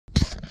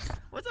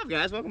What's up,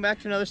 guys? Welcome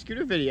back to another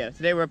scooter video.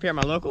 Today we're up here at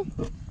my local.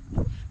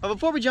 But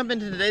before we jump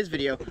into today's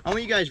video, I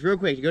want you guys real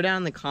quick to go down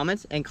in the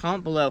comments and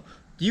comment below.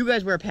 Do you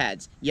guys wear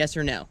pads? Yes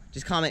or no?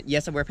 Just comment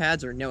yes I wear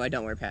pads or no I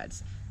don't wear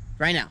pads.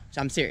 Right now.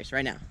 So I'm serious,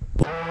 right now.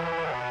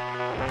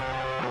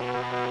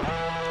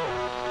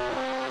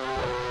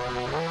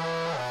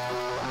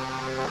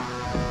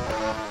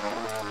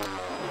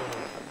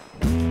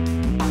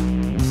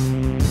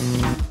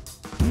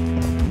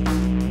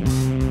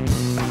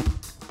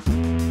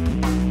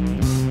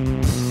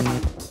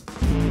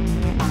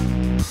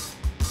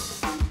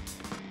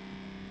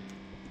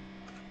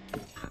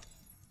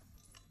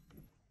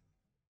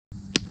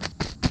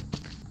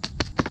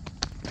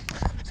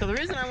 So the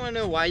reason I want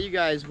to know why you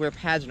guys wear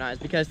pads or not is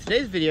because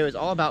today's video is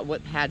all about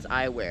what pads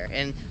I wear.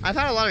 And I've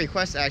had a lot of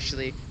requests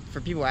actually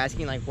for people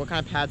asking like what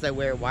kind of pads I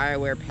wear, why I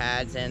wear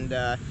pads, and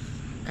kind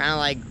of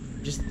like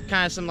just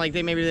kind of some like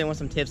maybe they want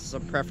some tips,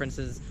 some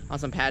preferences on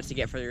some pads to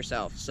get for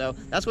yourself. So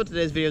that's what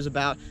today's video is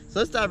about. So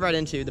let's dive right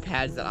into the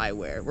pads that I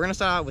wear. We're gonna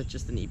start out with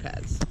just the knee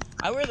pads.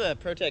 I wear the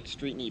Protec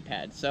street knee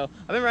pads. So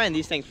I've been riding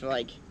these things for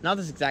like, not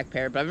this exact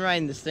pair, but I've been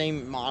riding the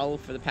same model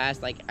for the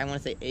past like, I want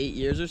to say 8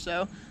 years or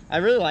so. I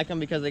really like them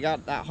because they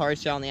got that hard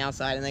shell on the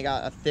outside and they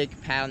got a thick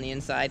pad on the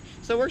inside.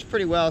 So it works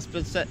pretty well,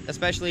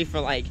 especially for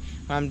like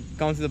when I'm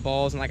going through the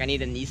balls and like I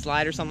need a knee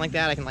slide or something like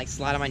that. I can like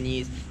slide on my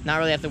knees, not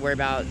really have to worry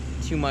about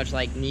too much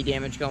like knee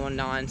damage going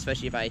on,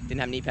 especially if I didn't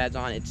have knee pads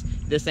on.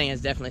 This thing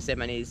has definitely saved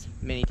my knees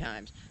many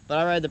times. But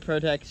I ride the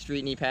Protec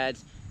street knee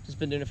pads. Just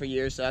been doing it for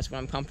years, so that's what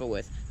I'm comfortable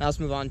with. Now let's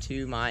move on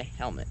to my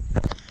helmet.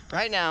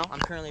 Right now, I'm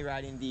currently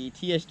riding the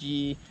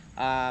TSG.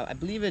 I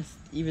believe it's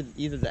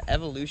either the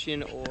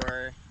Evolution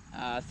or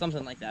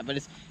something like that. But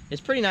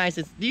it's pretty nice.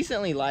 It's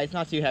decently light. It's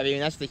not too heavy.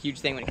 And that's the huge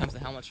thing when it comes to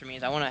helmets for me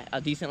is I want a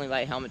decently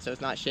light helmet so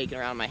it's not shaking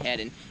around my head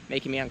and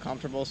making me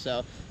uncomfortable.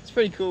 So it's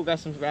pretty cool. Got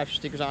some Rapture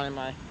stickers on in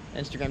my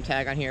Instagram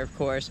tag on here, of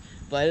course.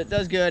 But it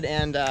does good.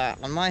 And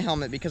on my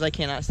helmet, because I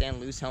cannot stand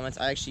loose helmets,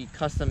 I actually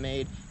custom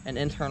made an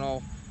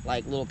internal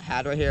like little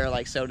pad right here,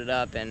 like sewed it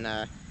up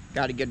and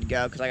got it good to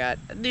go because I got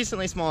a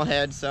decently small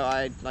head, so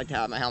I like to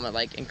have my helmet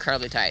like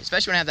incredibly tight,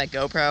 especially when I have that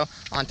GoPro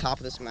on top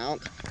of this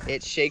mount.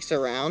 It shakes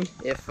around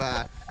if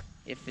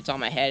it's on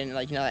my head, and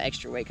like, you know, that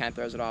extra weight kind of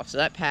throws it off. So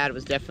that pad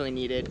was definitely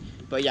needed.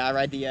 But yeah, I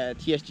ride the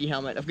TSG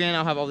helmet. Again,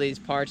 I'll have all these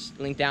parts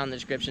linked down in the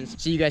description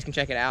so you guys can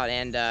check it out.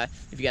 And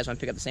if you guys want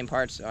to pick up the same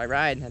parts I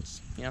ride,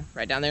 that's, you know,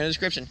 right down there in the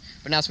description.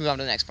 But now let's move on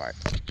to the next part.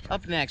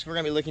 Up next, we're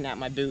gonna be looking at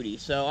my booty.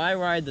 So I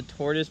ride the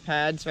Tortoise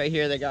Pads right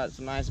here. They got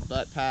some nice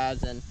butt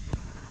pads and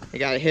they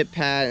got a hip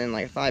pad and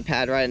like a thigh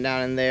pad right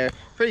down in there.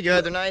 Pretty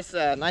good. They're nice,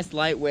 nice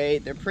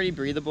lightweight. They're pretty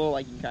breathable.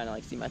 Like you can kind of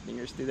like see my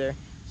fingers through there.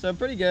 So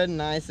pretty good and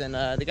nice, and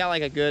they got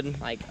like a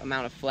good like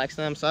amount of flex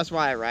in them, so that's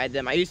why I ride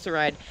them. I used to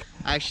ride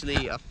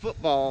actually a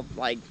football,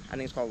 like I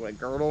think it's called a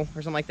girdle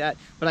or something like that,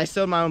 but I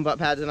sewed my own butt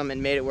pads in them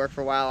and made it work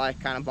for a while. I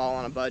kind of ball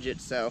on a budget,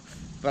 so,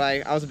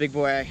 but I was a big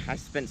boy. I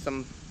spent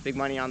some big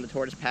money on the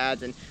Tortoise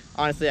pads, and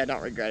honestly I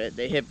don't regret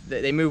it.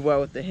 They move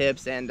well with the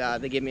hips, and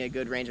they give me a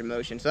good range of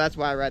motion, so that's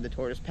why I ride the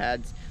Tortoise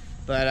pads.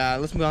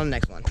 But let's move on to the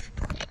next one.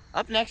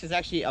 Up next is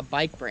actually a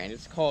bike brand.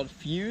 It's called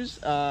Fuse.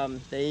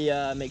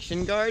 They make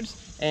shin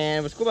guards,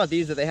 and what's cool about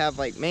these is that they have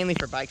like mainly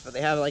for bikes, but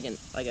they have like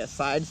a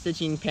side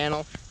stitching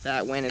panel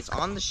that when it's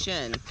on the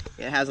shin,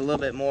 it has a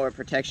little bit more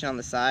protection on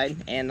the side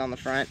and on the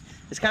front.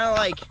 It's kind of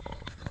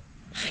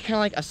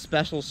like a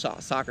special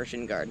soccer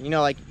shin guard. You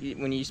know, like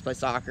when you used to play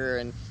soccer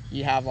and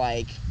you have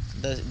like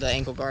the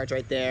ankle guards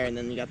right there, and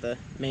then you got the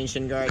main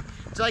shin guard.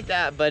 It's like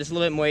that, but it's a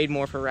little bit made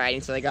more for riding,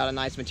 so they got a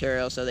nice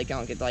material so they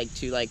don't get like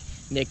too like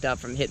nicked up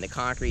from hitting the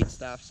concrete and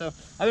stuff. So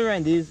I've been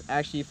riding these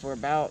actually for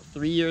about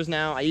 3 years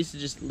now. I used to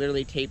just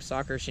literally tape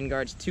soccer shin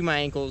guards to my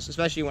ankles,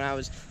 especially when I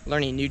was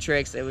learning new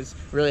tricks. It was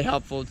really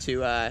helpful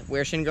to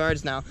wear shin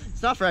guards. Now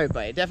it's not for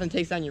everybody. It definitely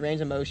takes down your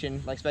range of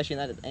motion, like especially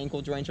in that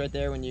ankle joints right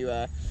there when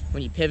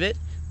you pivot.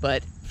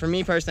 But for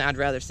me personally, I'd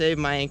rather save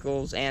my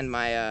ankles and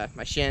my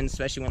my shins,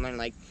 especially when I'm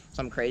like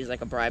something crazy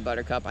like a Bride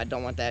Buttercup. I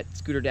don't want that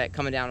scooter deck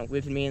coming down and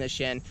whipping me in the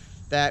shin.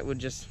 That would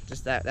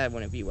that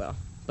wouldn't be well.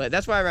 But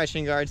that's why I ride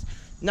shin guards.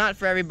 Not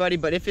for everybody,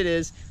 but if it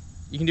is,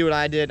 you can do what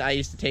I did. I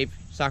used to tape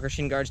soccer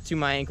shin guards to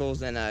my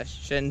ankles and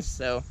shins.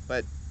 So,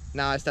 but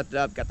now I stepped it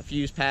up, got the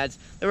Fuse pads.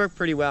 They work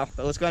pretty well.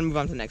 But let's go ahead and move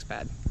on to the next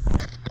pad.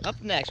 Up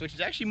next, which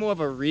is actually more of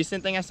a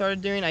recent thing I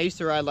started doing, I used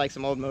to ride like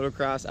some old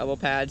motocross elbow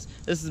pads.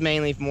 This is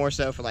mainly more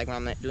so for like when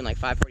I'm doing like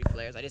 540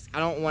 flares. I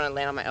don't want to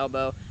land on my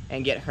elbow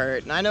and get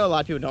hurt. And I know a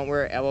lot of people don't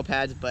wear elbow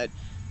pads, but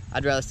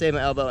I'd rather save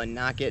my elbow and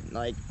not get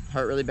like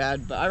hurt really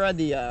bad. But I ride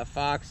the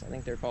Fox, I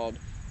think they're called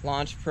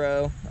Launch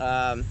Pro.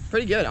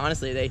 Pretty good,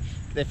 honestly.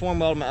 They form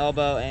well to my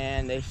elbow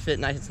and they fit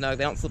nice and snug.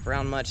 They don't slip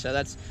around much, so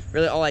that's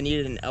really all I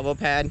needed, an elbow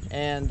pad.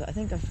 And I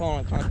think I've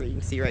fallen on concrete, you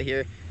can see right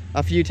here,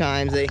 a few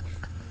times. They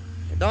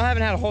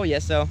haven't had a hole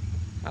yet, so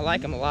I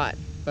like them a lot.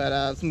 But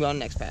let's move on to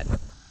the next pad.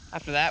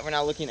 After that, we're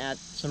now looking at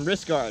some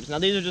wrist guards. Now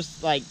these are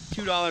just like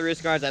 $2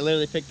 wrist guards I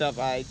literally picked up,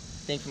 I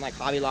think from like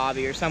Hobby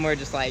Lobby or somewhere.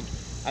 Just like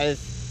I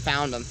just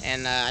found them,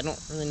 and I don't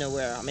really know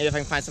where. Maybe if I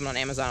can find someone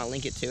on Amazon, I'll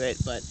link it to it.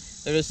 But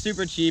They're just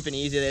super cheap and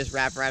easy. They just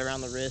wrap right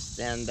around the wrist,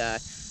 and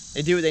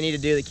they do what they need to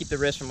do. They keep the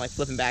wrist from like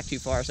flipping back too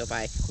far. So if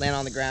I land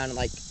on the ground and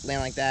like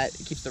land like that,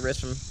 it keeps the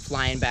wrist from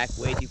flying back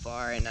way too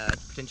far and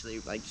potentially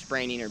like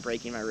spraining or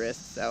breaking my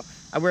wrist. So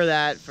I wear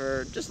that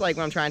for just like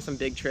when I'm trying some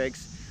big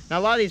tricks. Now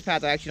a lot of these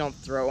pads I actually don't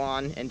throw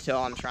on until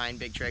I'm trying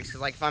big tricks,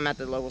 because like if I'm at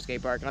the local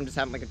skate park and I'm just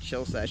having like a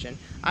chill session,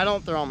 I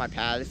don't throw on my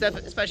pads,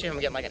 especially if I'm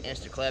getting like an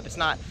Insta clip.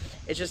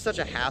 It's just such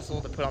a hassle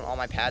to put on all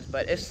my pads,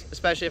 but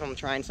especially if I'm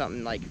trying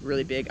something like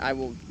really big, I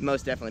will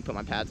most definitely put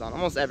my pads on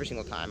almost every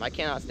single time. I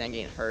cannot stand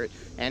getting hurt,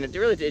 and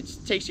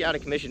it takes you out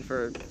of commission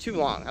for too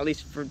long, at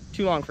least for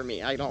too long for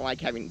me. I don't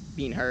like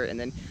being hurt and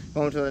then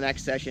going to the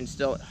next session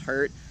still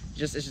hurt.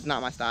 It's just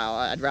not my style.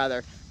 I'd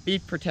rather be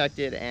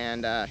protected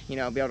and you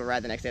know, be able to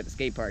ride the next day at the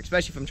skate park,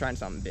 especially if I'm trying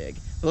something big.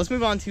 But let's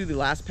move on to the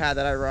last pad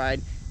that I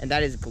ride, and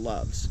that is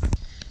gloves.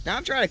 Now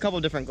I've tried a couple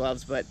of different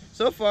gloves, but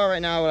so far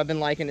right now what I've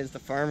been liking is the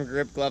firm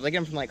grip gloves. I get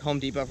them from like Home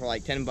Depot for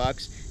like 10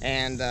 bucks,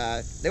 and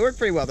they work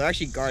pretty well. They're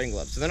actually guarding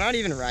gloves, so they're not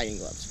even riding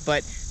gloves,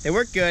 but they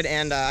work good,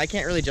 and I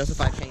can't really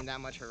justify paying that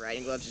much for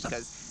riding gloves just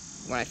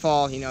because when I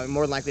fall, you know, I'm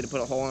more likely to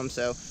put a hole in them.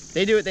 So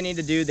they do what they need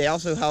to do. They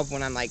also help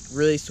when I'm like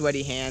really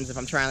sweaty hands. If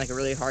I'm trying like a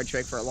really hard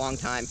trick for a long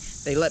time,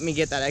 they let me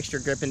get that extra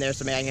grip in there,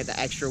 so maybe I can get the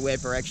extra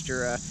whip or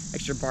extra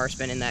bar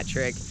spin in that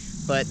trick.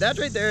 But that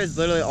right there is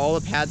literally all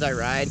the pads I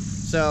ride.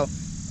 So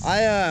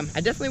I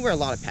definitely wear a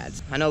lot of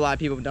pads. I know a lot of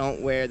people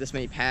don't wear this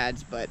many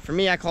pads, but for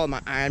me, I call it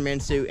my Iron Man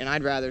suit, and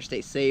I'd rather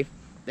stay safe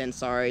than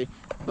sorry.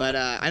 But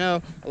I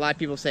know a lot of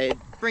people say it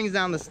brings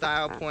down the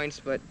style points,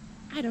 but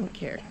I don't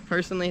care.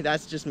 Personally,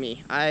 that's just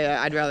me.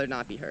 I'd rather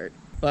not be hurt.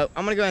 But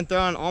I'm gonna go ahead and throw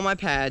on all my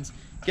pads,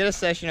 get a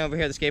session over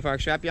here at the skate park,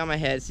 strap you on my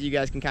head so you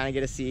guys can kind of get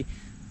to see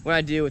what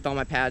I do with all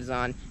my pads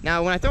on.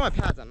 Now, when I throw my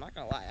pads on, I'm not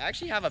gonna lie, I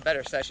actually have a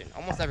better session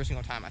almost every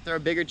single time. I throw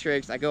bigger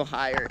tricks, I go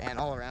higher, and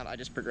all around I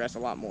just progress a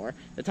lot more.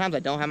 The times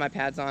I don't have my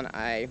pads on,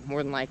 I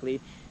more than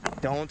likely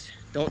don't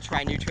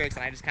try new tricks,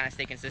 and I just kind of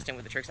stay consistent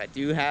with the tricks I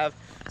do have.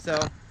 So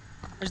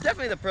there's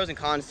definitely the pros and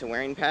cons to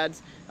wearing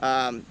pads.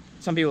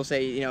 Some people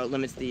say, you know, it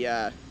limits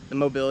the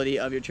mobility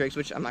of your tricks,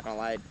 which I'm not gonna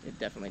lie, it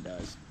definitely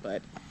does.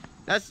 But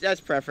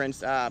that's preference.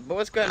 But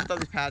let's go ahead and throw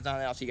these pads on,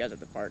 and I'll see you guys at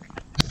the park.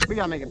 We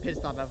gotta make a pit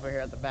stop over here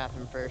at the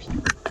bathroom first.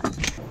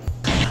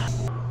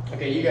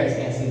 Okay, you guys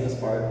can't see this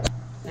part.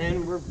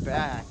 And we're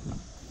back.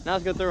 Now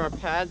let's go throw our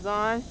pads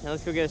on, and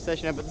let's go get a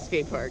session up at the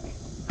skate park.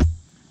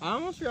 I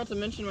almost forgot to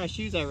mention my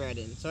shoes I ride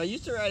in. So I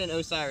used to ride in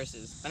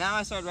Osiris's, but now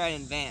I started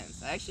riding in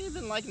Vans. I actually have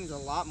been liking these a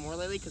lot more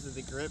lately because of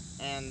the grip,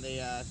 and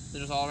they're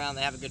just all around,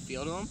 they have a good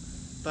feel to them.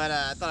 But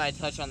I thought I'd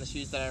touch on the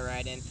shoes that I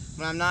ride in.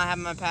 When I'm not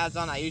having my pads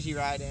on, I usually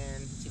ride in,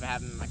 let's see if I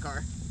have them in my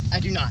car. I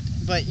do not,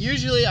 but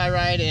usually I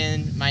ride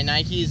in my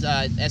Nikes,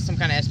 as some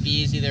kind of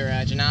SBs, either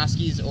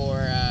Janoskis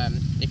or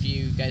if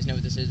you guys know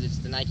what this is, it's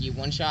the Nike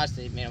One-Shots.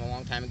 They made them a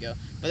long time ago.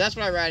 But that's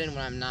what I ride in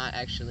when I'm not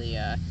actually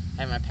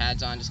having my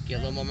pads on, just get a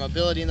little more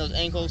mobility in those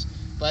ankles.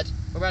 But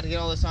we're about to get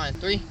all this on.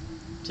 3,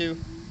 2,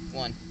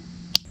 1.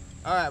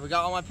 All right, we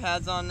got all my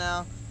pads on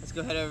now. Let's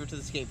go head over to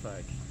the skate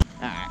park.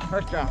 All right,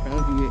 first drop, and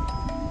let's do it.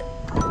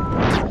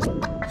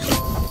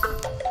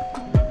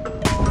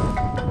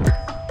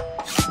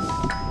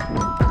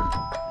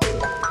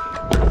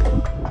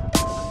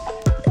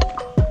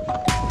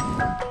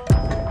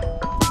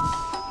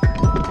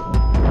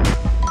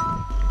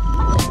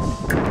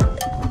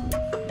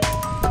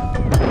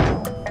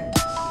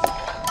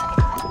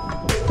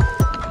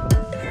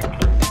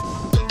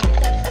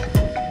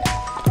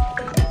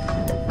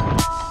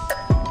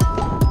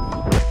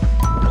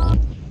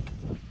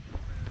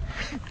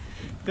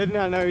 Did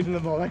not know he was in the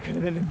bowl. That could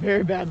have ended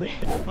very badly.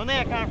 One thing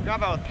I kind of forgot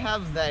about with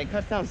pads was that it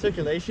cuts down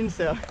circulation,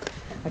 so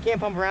I can't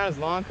pump around as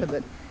long because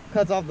it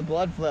cuts off the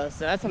blood flow.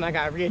 So that's something I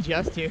got to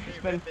readjust to.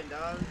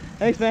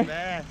 Thanks,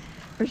 man.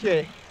 Appreciate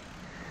it.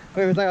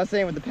 But like I was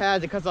saying, with the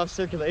pads, it cuts off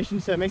circulation,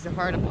 so it makes it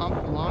hard to pump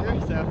for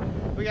longer. So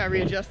we got to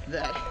readjust to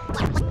that.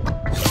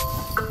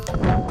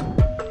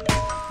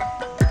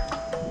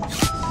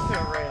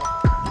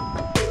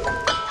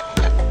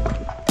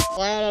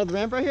 Fly out of the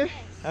ramp right here?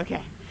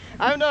 Okay.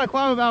 I haven't done a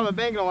climb out of a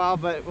bank in a while,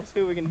 but we'll see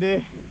what we can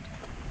do.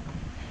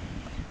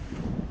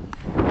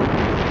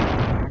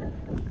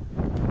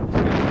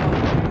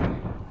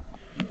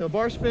 So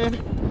bar spin.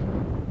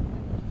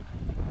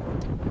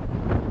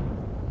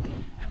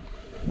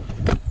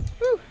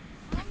 Whew.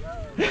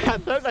 I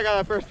thought I got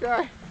that first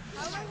try.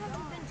 How long have you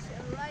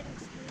been riding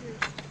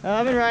scooters?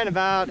 I've been riding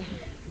about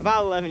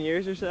 11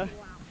 years or so. Wow.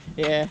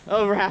 Yeah,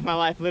 over half my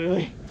life,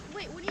 literally.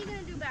 Wait, when are you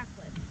gonna do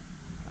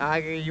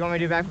backflip? You want me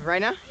to do backflip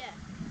right now? Yeah.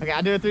 Okay,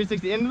 I'll do a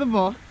 360 into the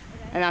bowl, okay,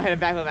 and I'll hit a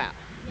backflip out.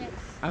 Yes.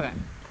 Okay.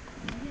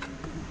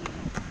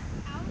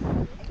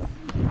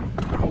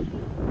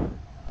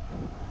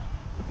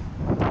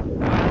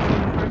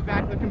 First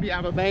backflip can be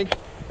out of the bank.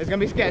 It's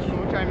gonna be sketchy, but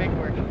we'll try and make it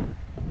work.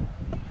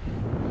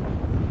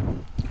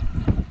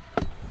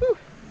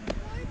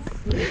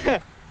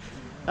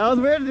 That was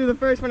weird to do the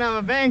first one out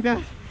of a bank.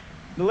 The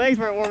legs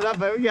weren't warmed up,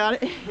 but we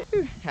got it.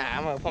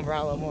 I'm gonna pump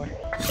around a little more.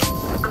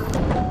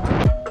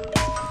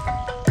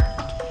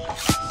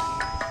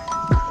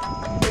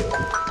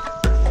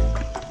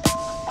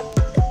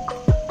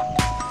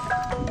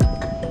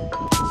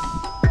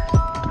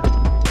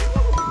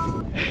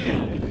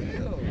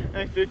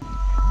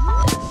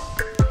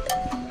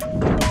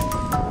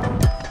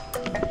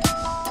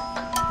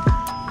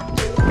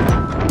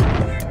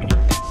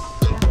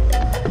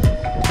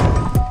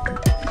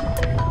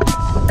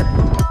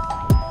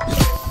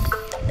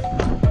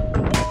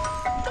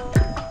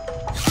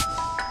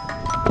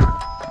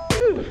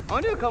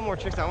 couple more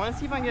tricks. I want to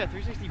see if I can get a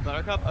 360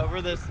 buttercup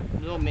over this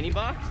little mini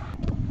box.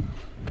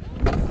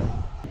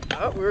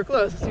 Oh, we were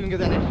close. Let's see if we can get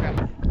that next try.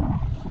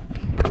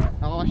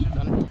 Oh, I should have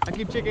done it. I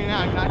keep checking it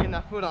out and not getting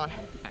that foot on.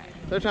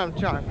 Third time's a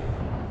charm.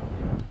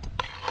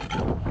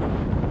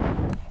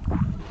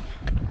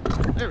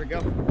 There we go.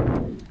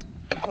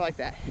 I like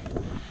that.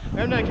 I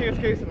haven't done a kick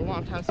case in a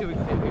long time. See what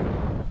we can do here.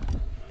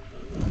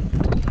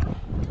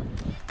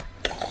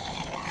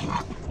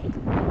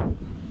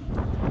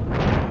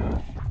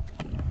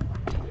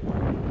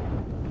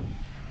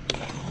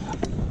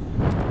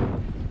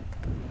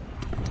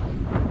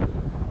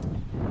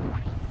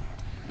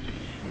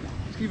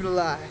 Let's keep it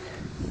alive.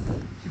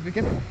 See if we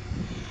can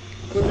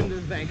flip into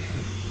this bank.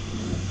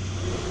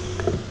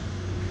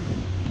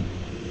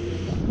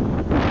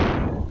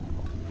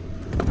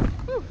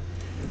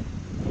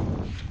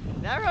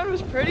 That run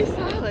was pretty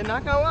solid,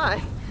 not gonna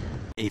lie.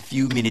 A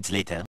few minutes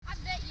later. I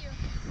bet you,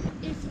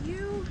 if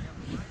you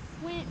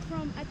went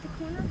from at the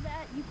corner of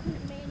that, you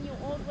couldn't manual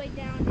all the way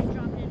down and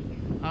drop in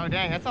here. Oh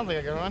dang, that sounds like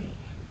a good one.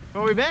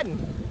 What are we betting?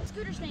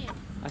 Scooter stand.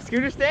 A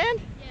scooter stand?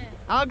 Yeah.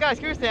 I don't got a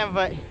scooter stand,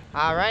 but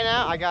right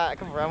now I got a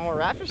couple more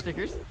Raptor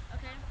stickers.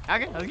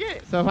 Okay. Okay, let's get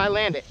it. So if I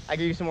land it, I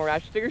give you some more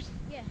Raptor stickers?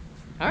 Yeah.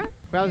 Alright.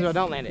 What happens if I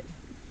don't land it?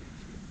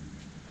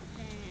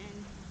 And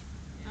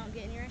I don't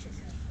get any rashes.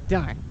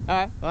 Darn.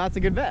 Alright, well that's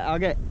a good bet. I'll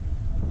get it.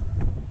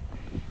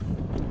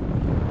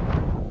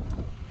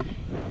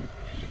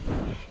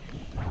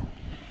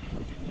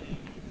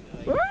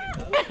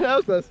 That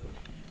was close.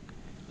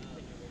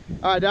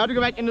 Alright, do I have to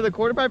go back into the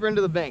quarter pipe or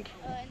into the bank?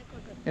 In the quarter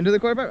pipe. Into the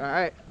quarter pipe?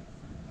 Alright.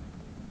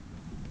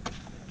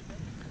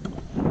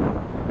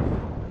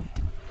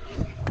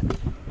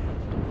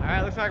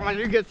 Alright, looks like I'm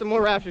gonna get some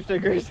more Raptor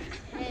stickers.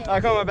 Hey.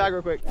 I'll come on my back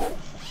real quick. Do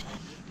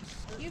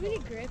you have any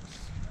grips?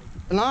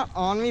 Not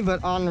on me,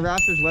 but on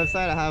Raptor's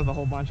website, I have a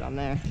whole bunch on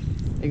there.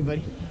 Thank you,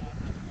 buddy.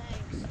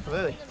 Thanks.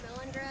 Absolutely. The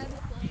melon grab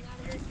flying out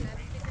of this, can I have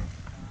a sticker?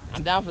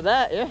 I'm down for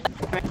that, yeah.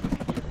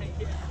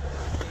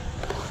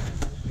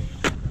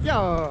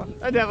 Yo,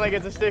 that definitely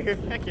gets a sticker.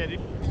 Heck yeah, dude.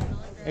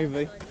 Hey,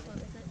 buddy.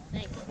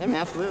 Thanks. Yeah, man,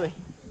 absolutely.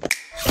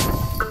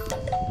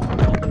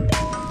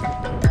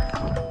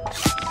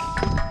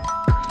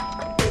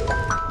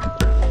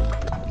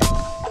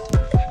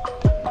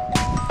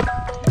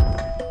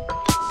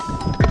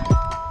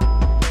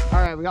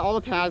 Alright, we got all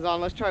the pads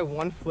on. Let's try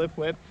one flip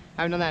whip.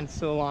 I haven't done that in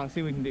so long.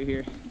 See what we can do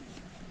here.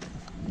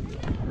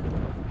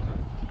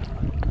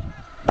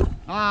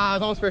 Ah, it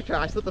was almost first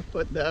try. I slipped the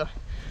foot though.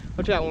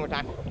 We'll try it one more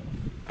time.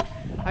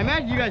 I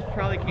imagine you guys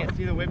probably can't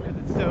see the whip because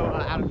it's so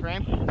out of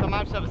frame. So I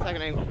might just have a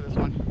second angle for this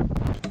one.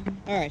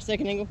 Alright,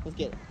 second angle. Let's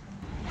get it.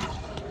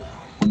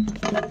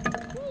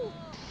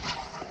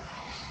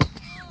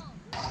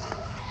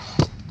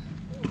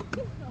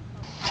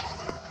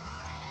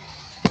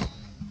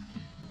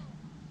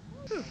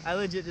 I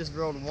legit just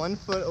rolled 1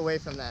 foot away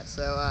from that.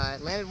 So I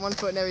landed 1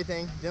 foot and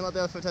everything. Didn't let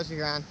the other foot touch the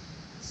ground.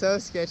 So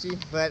sketchy,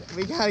 but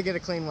we gotta get a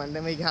clean one.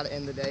 Then we gotta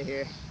end the day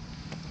here.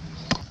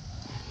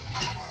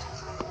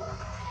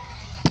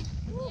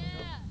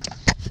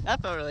 That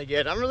felt really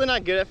good. I'm really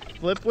not good at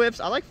flip whips.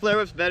 I like flare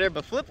whips better,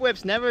 but flip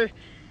whips never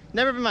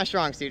been my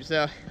strong suit.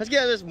 So let's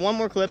get this one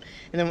more clip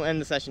and then we'll end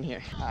the session here.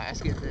 All right,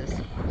 let's get this.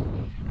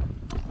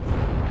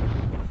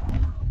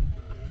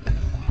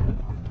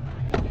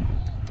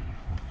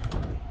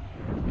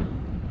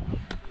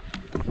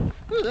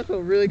 Ooh, that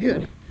felt really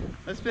good.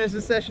 Let's finish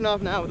this session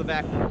off now with a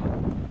back flip.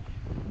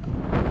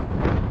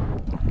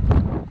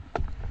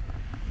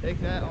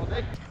 Take that all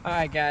day.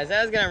 Alright guys,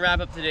 that was gonna wrap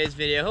up today's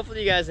video.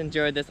 Hopefully you guys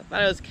enjoyed this. I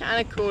thought it was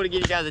kind of cool to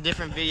give you guys a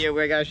different video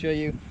where I gotta show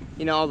you,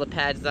 all the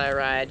pads that I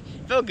ride.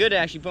 It felt good to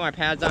actually put my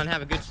pads on and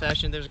have a good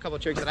session. There's a couple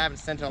of tricks that I haven't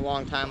sent in a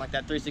long time, like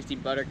that 360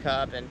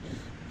 buttercup and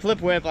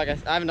flip whip. Like I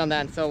haven't done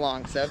that in so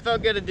long, so it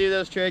felt good to do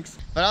those tricks.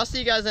 But I'll see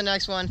you guys in the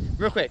next one.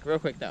 Real quick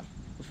though,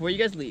 before you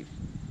guys leave,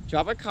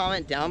 drop a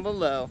comment down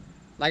below.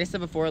 Like I said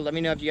before, let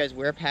me know if you guys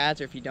wear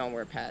pads or if you don't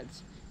wear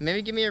pads.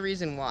 Maybe give me a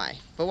reason why.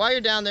 But while you're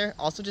down there,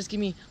 also just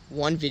give me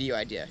one video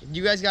idea. If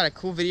you guys got a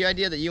cool video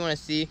idea that you want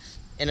to see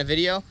in a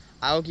video,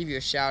 I will give you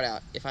a shout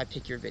out if I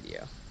pick your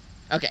video.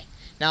 Okay,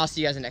 now I'll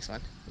see you guys in the next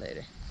one.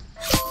 Later.